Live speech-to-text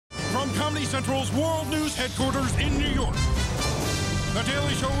from Comedy Central's World News headquarters in New York, The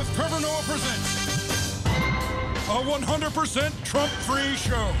Daily Show with Trevor Noah presents a 100% Trump-free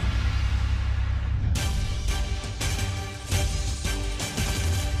show.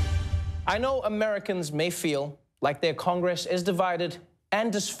 I know Americans may feel like their Congress is divided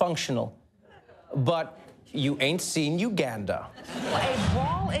and dysfunctional, but you ain't seen Uganda. A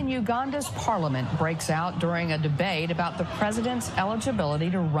brawl in Uganda's parliament breaks out during a debate about the president's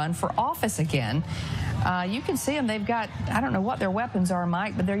eligibility to run for office again. You can see them. They've got, I don't know what their weapons are,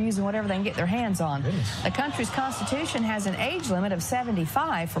 Mike, but they're using whatever they can get their hands on. The country's constitution has an age limit of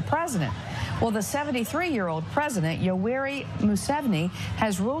 75 for president. Well, the 73-year-old president, Yoweri Museveni,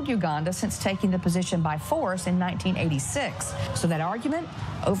 has ruled Uganda since taking the position by force in 1986. So that argument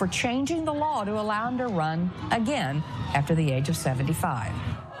over changing the law to allow him to run again after the age of 75.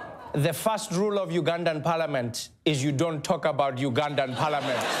 The first rule of Ugandan parliament is you don't talk about Ugandan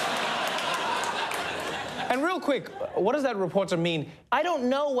parliament. And real quick, what does that reporter mean? I don't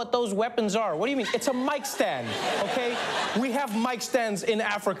know what those weapons are. What do you mean? It's a mic stand, okay? We have mic stands in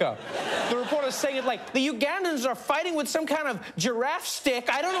Africa. The reporter's saying it like, the Ugandans are fighting with some kind of giraffe stick.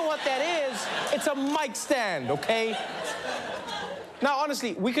 I don't know what that is. It's a mic stand, okay? Now,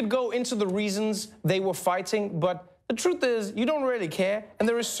 honestly, we could go into the reasons they were fighting, but the truth is, you don't really care, and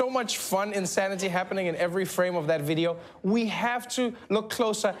there is so much fun insanity happening in every frame of that video. We have to look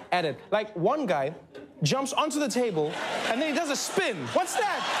closer at it. Like, one guy jumps onto the table, and then he does a spin. What's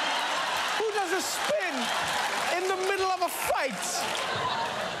that? Who does a spin in the middle of a fight?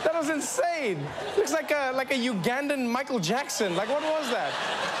 That was insane. Looks like a Ugandan Michael Jackson. Like, what was that?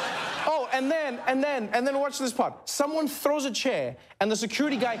 Oh, and then watch this part. Someone throws a chair, and the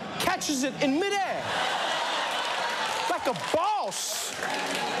security guy catches it in midair. Like a boss.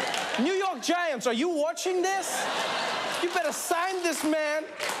 New York Giants, are you watching this? You better sign this man.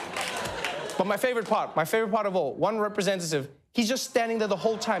 But my favorite part of all, one representative, he's just standing there the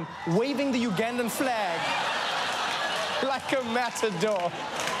whole time, waving the Ugandan flag like a matador.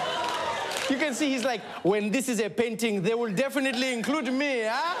 You can see he's like, when this is a painting, they will definitely include me,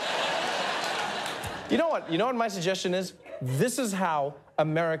 huh? You know what my suggestion is? This is how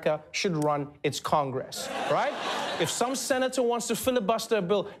America should run its Congress, right? If some senator wants to filibuster a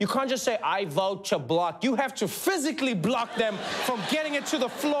bill, you can't just say, I vote to block. You have to physically block them from getting it to the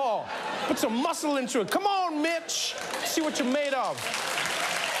floor. Put some muscle into it. Come on, Mitch. See what you're made of.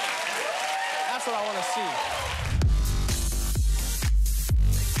 That's what I want to see.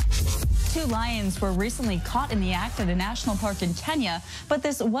 Two lions were recently caught in the act at a national park in Kenya, but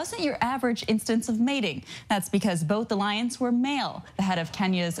this wasn't your average instance of mating. That's because both the lions were male. The head of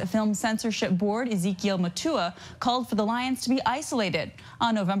Kenya's film censorship board, Ezekiel Mutua, called for the lions to be isolated.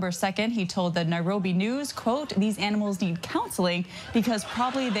 On November 2nd, he told the Nairobi News, quote, these animals need counseling because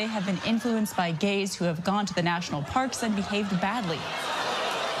probably they have been influenced by gays who have gone to the national parks and behaved badly.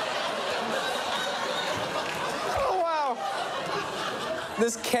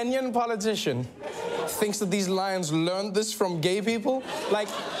 This Kenyan politician thinks that these lions learned this from gay people. Like,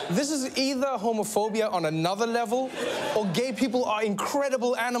 this is either homophobia on another level, or gay people are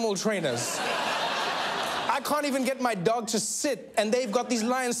incredible animal trainers. I can't even get my dog to sit, and they've got these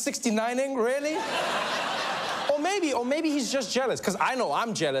lions 69ing, really? Or maybe he's just jealous, because I know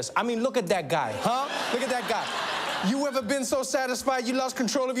I'm jealous. I mean, look at that guy, huh? Look at that guy. You ever been so satisfied you lost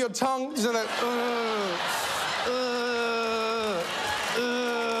control of your tongue? You're like,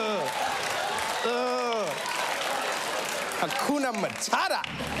 Hakuna Matata.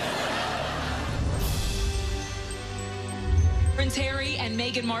 Prince Harry and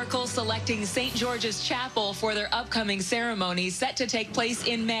Meghan Markle selecting St. George's Chapel for their upcoming ceremony set to take place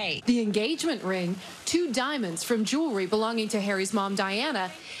in May. The engagement ring, 2 diamonds from jewelry belonging to Harry's mom,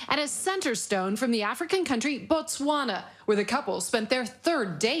 Diana, and a center stone from the African country, Botswana, where the couple spent their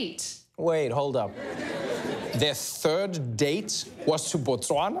 3rd date. Wait, hold up. Their 3rd date was to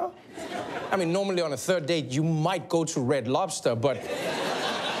Botswana? I mean, normally on a 3rd date, you might go to Red Lobster, but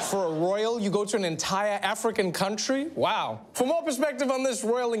for a royal, you go to an entire African country? Wow. For more perspective on this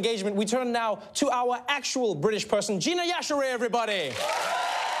royal engagement, we turn now to our actual British person, Gina Yashere, everybody.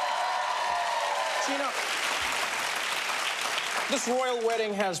 Gina, this royal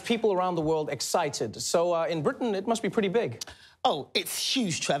wedding has people around the world excited. So in Britain, it must be pretty big. Oh, it's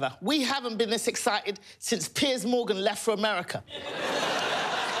huge, Trevor. We haven't been this excited since Piers Morgan left for America.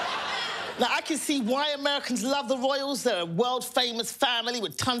 Now, I can see why Americans love the royals. They're a world-famous family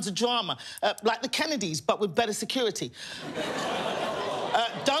with tons of drama, like the Kennedys, but with better security.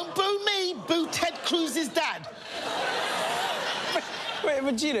 Don't boo me, boo Ted Cruz's dad. Wait,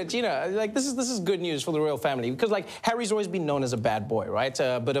 but Gina, like this is good news for the royal family because like Harry's always been known as a bad boy, right?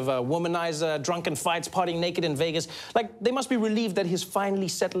 A bit of a womanizer, drunken fights, partying naked in Vegas. Like they must be relieved that he's finally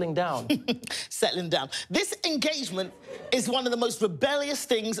settling down. Settling down. This engagement is one of the most rebellious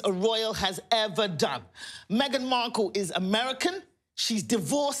things a royal has ever done. Meghan Markle is American, she's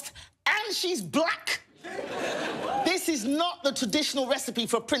divorced, and she's black. This is not the traditional recipe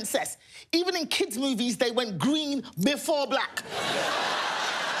for a princess. Even in kids' movies, they went green before black.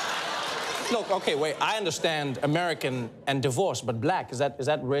 Look, okay, wait, I understand American and divorce, but black, is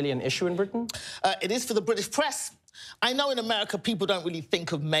that really an issue in Britain? It is for the British press. I know in America, people don't really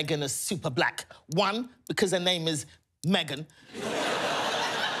think of Meghan as super black. One, because her name is Meghan.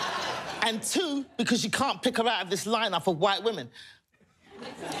 And two, because you can't pick her out of this lineup of white women.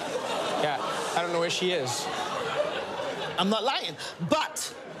 Yeah, I don't know where she is. I'm not lying.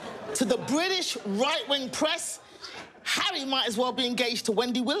 But to the British right-wing press, Harry might as well be engaged to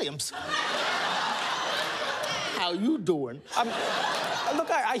Wendy Williams. How you doing? Look,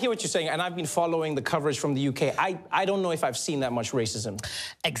 I hear what you're saying, and I've been following the coverage from the UK. I don't know if I've seen that much racism.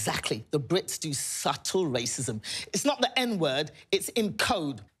 Exactly. The Brits do subtle racism. It's not the N-word, it's in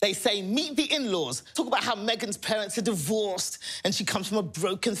code. They say, meet the in-laws. Talk about how Meghan's parents are divorced and she comes from a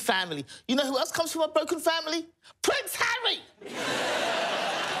broken family. You know who else comes from a broken family? Prince Harry!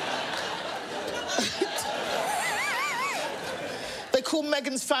 They call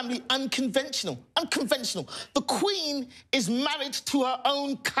Meghan's family unconventional. Unconventional. The Queen is married to her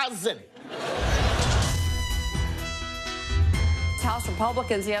own cousin. House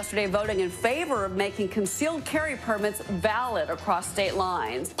Republicans yesterday voting in favor of making concealed carry permits valid across state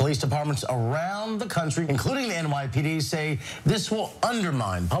lines. Police departments around the country, including the NYPD, say this will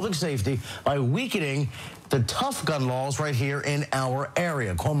undermine public safety by weakening the tough gun laws right here in our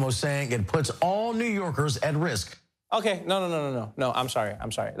area. Cuomo saying it puts all New Yorkers at risk. Okay, no, I'm sorry.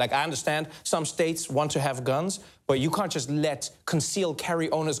 Like, I understand some states want to have guns, but you can't just let concealed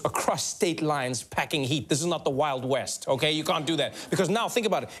carry owners across state lines packing heat. This is not the Wild West, okay? You can't do that. Because now, think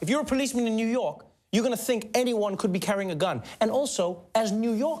about it. If you're a policeman in New York, you're gonna think anyone could be carrying a gun. And also, as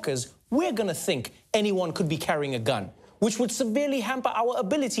New Yorkers, we're gonna think anyone could be carrying a gun, which would severely hamper our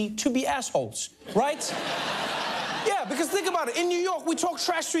ability to be assholes, right? Yeah, because think about it. In New York, we talk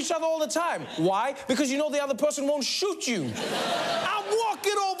trash to each other all the time. Why? Because you know the other person won't shoot you. I'm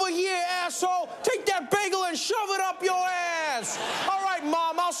walking over here, asshole. Take that bagel and shove it up your ass. All right,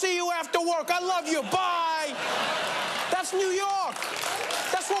 Mom, I'll see you after work. I love you. Bye. That's New York.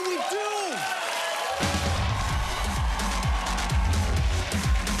 That's what we do.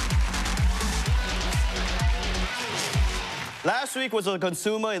 Last week was a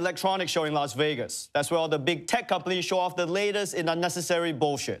Consumer Electronics Show in Las Vegas. That's where all the big tech companies show off the latest in unnecessary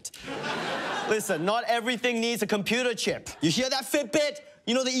bullshit. Listen, not everything needs a computer chip. You hear that, Fitbit?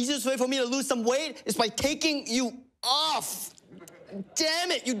 You know the easiest way for me to lose some weight is by taking you off. Damn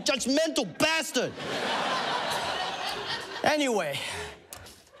it, you judgmental bastard. Anyway,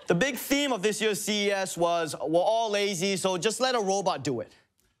 the big theme of this year's CES was we're all lazy, so just let a robot do it.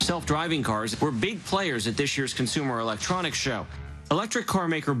 Self-driving cars were big players at this year's Consumer Electronics Show. Electric car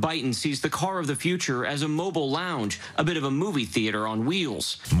maker Byton sees the car of the future as a mobile lounge, a bit of a movie theater on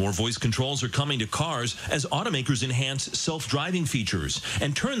wheels. More voice controls are coming to cars as automakers enhance self-driving features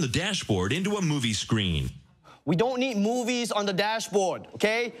and turn the dashboard into a movie screen. We don't need movies on the dashboard,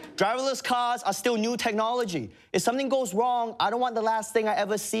 okay? Driverless cars are still new technology. If something goes wrong, I don't want the last thing I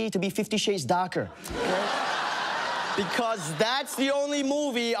ever see to be 50 Shades Darker, okay? Because that's the only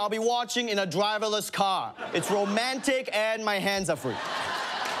movie I'll be watching in a driverless car. It's romantic and my hands are free.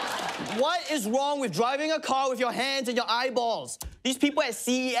 What is wrong with driving a car with your hands and your eyeballs? These people at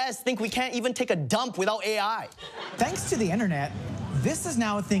CES think we can't even take a dump without AI. Thanks to the internet, this is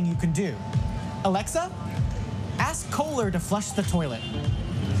now a thing you can do. Alexa, ask Kohler to flush the toilet.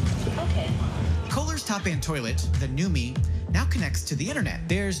 Okay. Kohler's top-end toilet, the NUMI, now connects to the internet.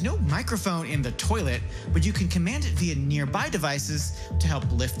 There's no microphone in the toilet, but you can command it via nearby devices to help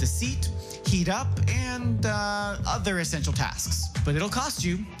lift the seat, heat up, and other essential tasks. But it'll cost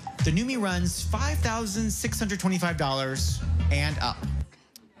you. The NUMI runs $5,625 and up.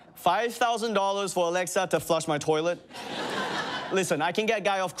 $5,000 for Alexa to flush my toilet? Listen, I can get a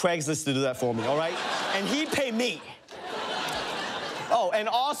guy off Craigslist to do that for me, all right? And he'd pay me. Oh, and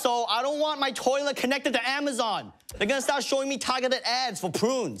also, I don't want my toilet connected to Amazon. They're gonna start showing me targeted ads for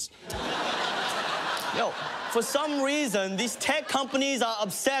prunes. Yo, for some reason, these tech companies are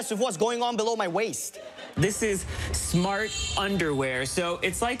obsessed with what's going on below my waist. This is smart underwear, so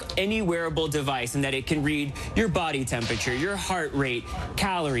it's like any wearable device in that it can read your body temperature, your heart rate,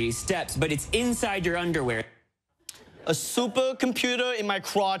 calories, steps, but it's inside your underwear. A supercomputer in my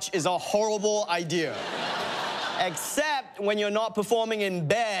crotch is a horrible idea. Except when you're not performing in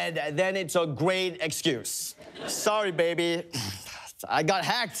bed, then it's a great excuse. Sorry, baby. I got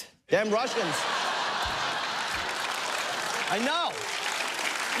hacked. Damn Russians. I know.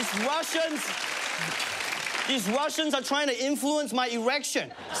 These Russians are trying to influence my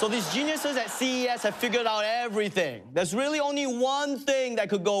erection. So these geniuses at CES have figured out everything. There's really only one thing that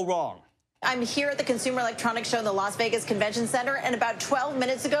could go wrong. I'm here at the Consumer Electronics Show in the Las Vegas Convention Center, and about 12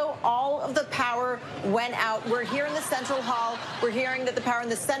 minutes ago, all of the power went out. We're here in the Central Hall. We're hearing that the power in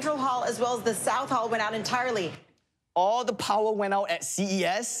the Central Hall as well as the South Hall went out entirely. All the power went out at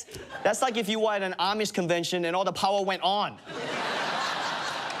CES? That's like if you were at an Amish convention and all the power went on.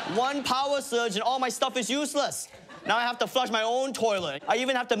 One power surge and all my stuff is useless. Now I have to flush my own toilet. I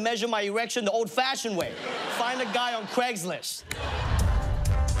even have to measure my erection the old-fashioned way. Find a guy on Craigslist.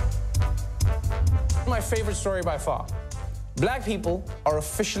 My favorite story by far. Black people are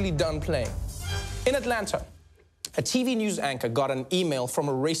officially done playing. In Atlanta, a TV news anchor got an email from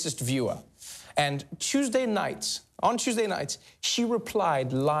a racist viewer. And on Tuesday nights, she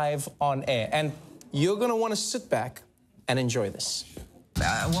replied live on air. And you're gonna wanna sit back and enjoy this.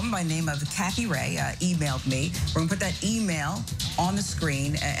 A woman by the name of Kathy Ray emailed me. We're gonna put that email on the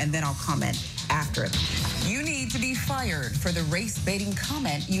screen and then I'll comment after it. You need to be fired for the race-baiting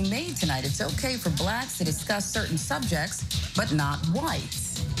comment you made tonight. It's okay for blacks to discuss certain subjects, but not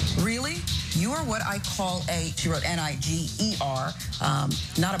whites. Really? You are what I call she wrote N-I-G-E-R,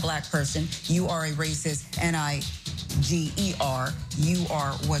 not a black person. You are a racist, N-I-G-E-R. You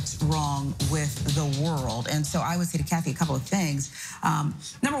are what's wrong with the world. And so I would say to Kathy a couple of things.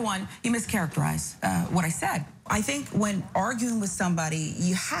 Number one, you mischaracterize what I said. I think when arguing with somebody,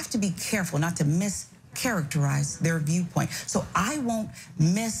 you have to be careful not to mischaracterize their viewpoint. So I won't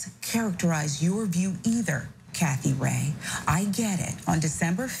mischaracterize your view either, Kathy Ray. I get it. On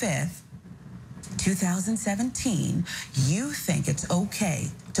December 5th, 2017, you think it's okay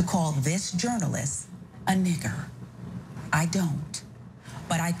to call this journalist a nigger. I don't.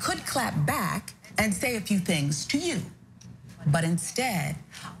 But I could clap back and say a few things to you. But instead,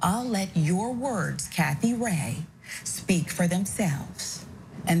 I'll let your words, Kathy Ray, speak for themselves.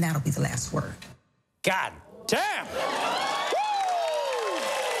 And that'll be the last word. God damn!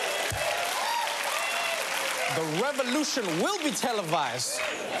 The revolution will be televised.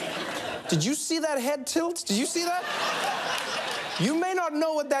 Did you see that head tilt? Did you see that? You may not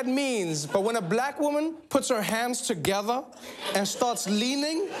know what that means, but when a black woman puts her hands together and starts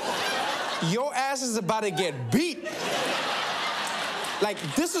leaning, your ass is about to get beat. Like,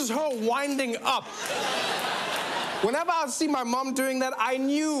 this is her winding up. Whenever I would see my mom doing that, I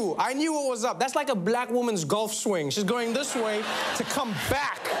knew what was up. That's like a black woman's golf swing. She's going this way to come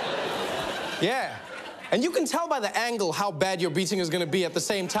back. Yeah. And you can tell by the angle how bad your beating is gonna be at the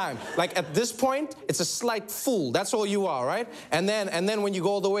same time. Like at this point, it's a slight fool. That's all you are, right? And then when you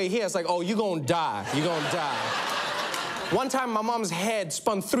go all the way here, it's like, oh, you're gonna die. You're gonna die. One time, my mom's head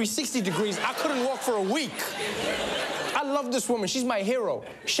spun 360 degrees. I couldn't walk for a week. I love this woman. She's my hero.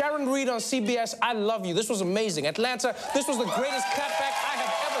 Sharon Reed on CBS, I love you. This was amazing. Atlanta, this was the greatest clapback I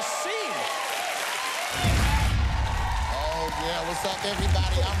have ever seen. Yeah, what's up,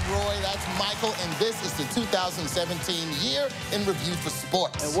 everybody? I'm Roy, that's Michael, and this is the 2017 Year in Review for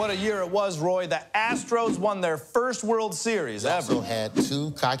Sports. And what a year it was, Roy. The Astros won their first World Series ever. Also had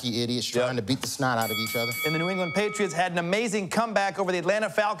two cocky idiots trying to beat the snot out of each other. And the New England Patriots had an amazing comeback over the Atlanta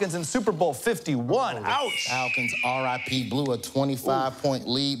Falcons in Super Bowl 51. Ouch! Falcons, R.I.P., blew a 25-point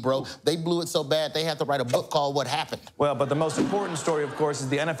lead, bro. They blew it so bad, they had to write a book called What Happened. Well, but the most important story, of course, is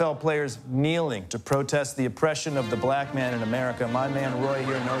the NFL players kneeling to protest the oppression of the black man in America. My man Roy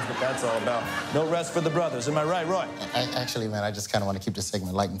here knows what that's all about. No rest for the brothers. Am I right, Roy? Actually, man, I just kind of want to keep this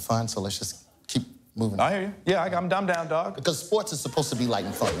segment light and fun, so let's just keep moving. I hear you. Yeah, I'm down, dog. Because sports is supposed to be light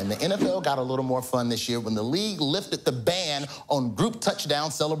and fun, and the NFL got a little more fun this year when the league lifted the ban on group touchdown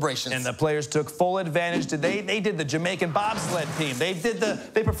celebrations. And the players took full advantage. They did the Jamaican bobsled team.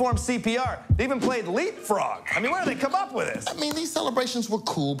 They performed CPR. They even played leapfrog. I mean, where did they come up with this? I mean, these celebrations were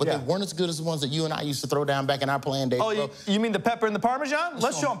cool, but they weren't as good as the ones that you and I used to throw down back in our playing days. Oh, you mean the pepper and the Parmesan?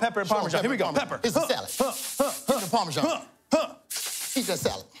 Let's show them pepper and Parmesan. Here we go. Pepper. It's the salad. Here's the Parmesan. Eat that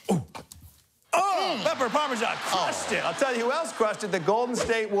salad. Oh, pepper Parmesan crushed it. I'll tell you who else crushed it. The Golden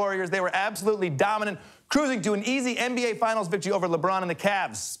State Warriors. They were absolutely dominant, cruising to an easy NBA Finals victory over LeBron and the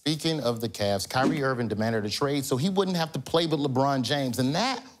Cavs. Speaking of the Cavs, Kyrie Irving demanded a trade so he wouldn't have to play with LeBron James, and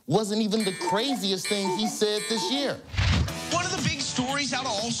that wasn't even the craziest thing he said this year. One of the big stories out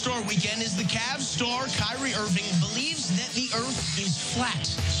of All-Star Weekend is the Cavs star Kyrie Irving believes that the Earth is flat.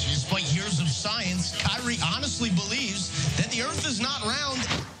 Despite years of science, Kyrie honestly believes that the Earth is not round.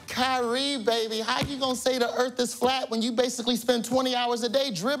 Kyrie, baby, how you gonna say the Earth is flat when you basically spend 20 hours a day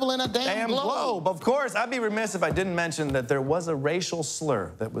dribbling a damn globe? Of course, I'd be remiss if I didn't mention that there was a racial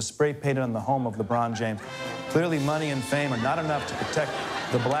slur that was spray painted on the home of LeBron James. Clearly, money and fame are not enough to protect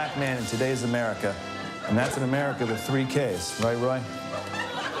the black man in today's America. And that's an America with 3 Ks, right, Roy?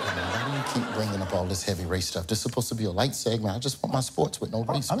 Why do you keep bringing up all this heavy race stuff? This is supposed to be a light segment. I just want my sports with no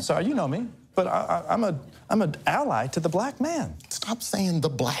race. I'm sorry, you know me, but I'm an ally to the black man. Stop saying the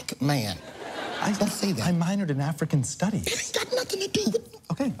black man. I don't say that. I minored in African studies. It ain't got nothing to do with...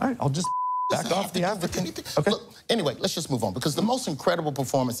 Okay, all right, I'll just back off the African. Okay. Look, anyway, let's just move on, because the most incredible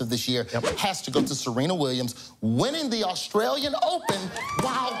performance of this year has to go to Serena Williams, winning the Australian Open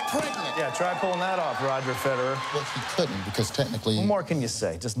while pregnant. Yeah, try pulling that off, Roger Federer. Well, he couldn't, because technically... What more can you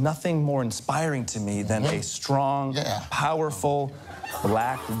say? Just nothing more inspiring to me than a strong, powerful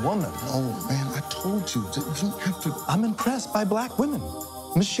black woman. Oh, man, I told you. You don't have to... I'm impressed by black women.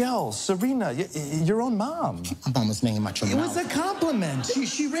 Michelle, Serena, your own mom. Keep my mama's name out your mouth. It was a compliment.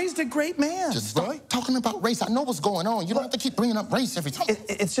 She raised a great man. Just stop talking about race. I know what's going on. You don't have to keep bringing up race every time.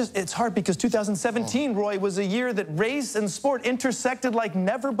 It's hard because 2017, Roy, was a year that race and sport intersected like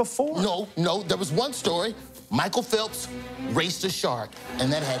never before. No, there was one story. Michael Phelps raced a shark,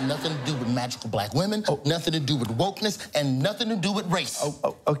 and that had nothing to do with magical black women, nothing to do with wokeness, and nothing to do with race.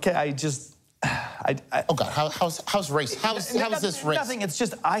 Okay, I just... oh, God, how's race? How's this race? Nothing, it's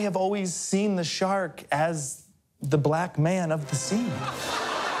just I have always seen the shark as the black man of the sea.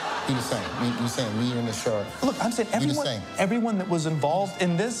 You're saying me and the shark. Look, I'm saying everyone that was involved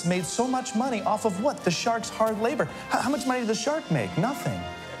in this made so much money off of what? The shark's hard labor. How much money did the shark make? Nothing.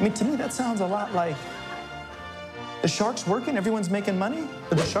 I mean, to me, that sounds a lot like the shark's working, everyone's making money,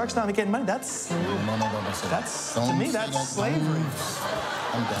 but the shark's not making money. That's... No. To me, that's slavery.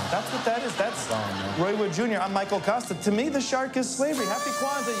 I'm done. That's what that is. That's Roy Wood Jr. I'm Michael Costa. To me, the shark is slavery. Happy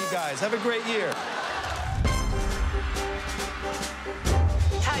Kwanzaa, you guys. Have a great year.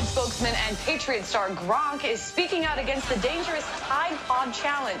 Tide spokesman and Patriot star Gronk is speaking out against the dangerous Tide Pod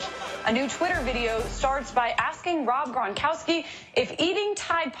Challenge. A new Twitter video starts by asking Rob Gronkowski if eating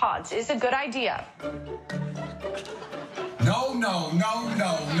Tide Pods is a good idea. No.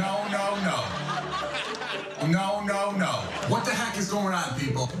 What the heck is going on,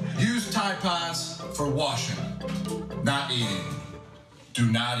 people? Use Tide Pods for washing, not eating.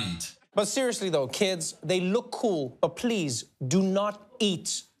 Do not eat. But seriously, though, kids, they look cool, but please do not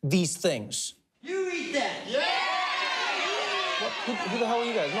eat these things. You eat that. Yeah! What? Who the hell are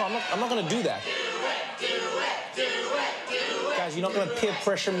you guys? No, I'm not going to do that. Do it. Guys, you're not going to peer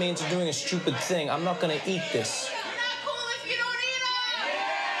pressure me into doing a stupid thing. I'm not going to eat this.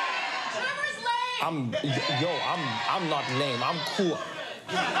 I'm not lame. I'm cool.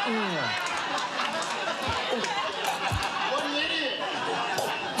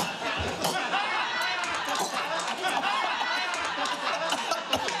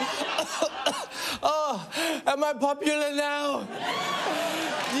 Oh, am I popular now?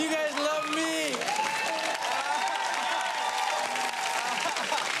 You guys love me.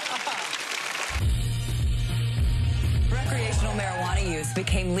 Recreational marijuana use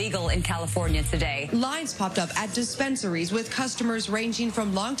became legal in California today. Lines popped up at dispensaries with customers ranging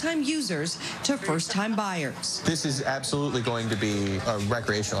from longtime users to first-time buyers. This is absolutely going to be a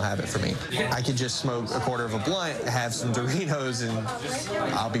recreational habit for me. I could just smoke a quarter of a blunt, have some Doritos, and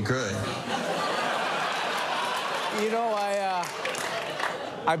I'll be good. You know,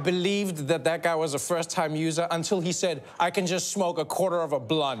 I believed that guy was a first-time user until he said, I can just smoke a quarter of a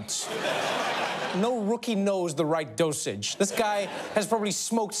blunt. No rookie knows the right dosage. This guy has probably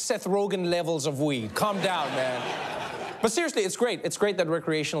smoked Seth Rogen levels of weed. Calm down, man. But seriously, it's great. It's great that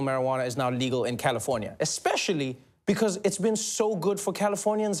recreational marijuana is now legal in California, especially because it's been so good for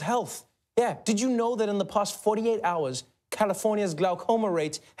Californians' health. Yeah, did you know that in the past 48 hours, California's glaucoma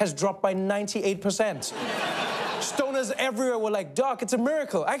rate has dropped by 98%? Stoners everywhere were like, Doc, it's a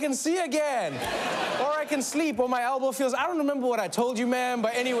miracle. I can see again. Or I can sleep, or my elbow feels... I don't remember what I told you, man,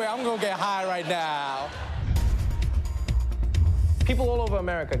 but anyway, I'm gonna get high right now. People all over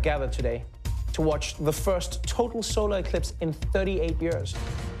America gathered today to watch the first total solar eclipse in 38 years.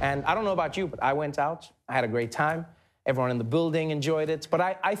 And I don't know about you, but I went out. I had a great time. Everyone in the building enjoyed it. But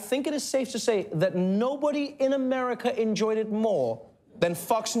I think it is safe to say that nobody in America enjoyed it more than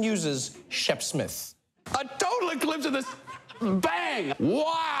Fox News' Shep Smith. A total eclipse of the... Bang!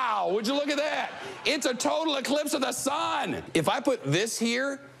 Wow! Would you look at that? It's a total eclipse of the sun. If I put this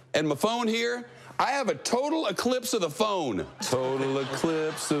here and my phone here, I have a total eclipse of the phone. Total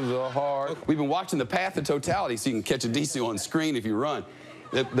eclipse of the heart. We've been watching The Path of Totality so you can catch a DC on screen if you run.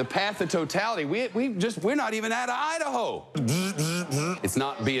 The Path of Totality, we're not even out of Idaho. It's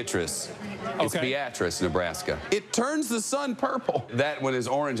not Beatrice. It's Beatrice, Nebraska. It turns the sun purple. That one is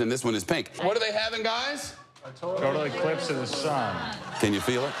orange and this one is pink. What are they having, guys? A total eclipse of the sun. Can you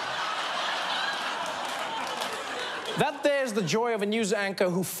feel it? That there's the joy of a news anchor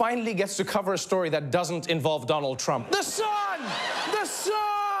who finally gets to cover a story that doesn't involve Donald Trump. The sun! The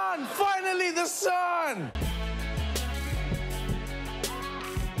sun! Finally, the sun!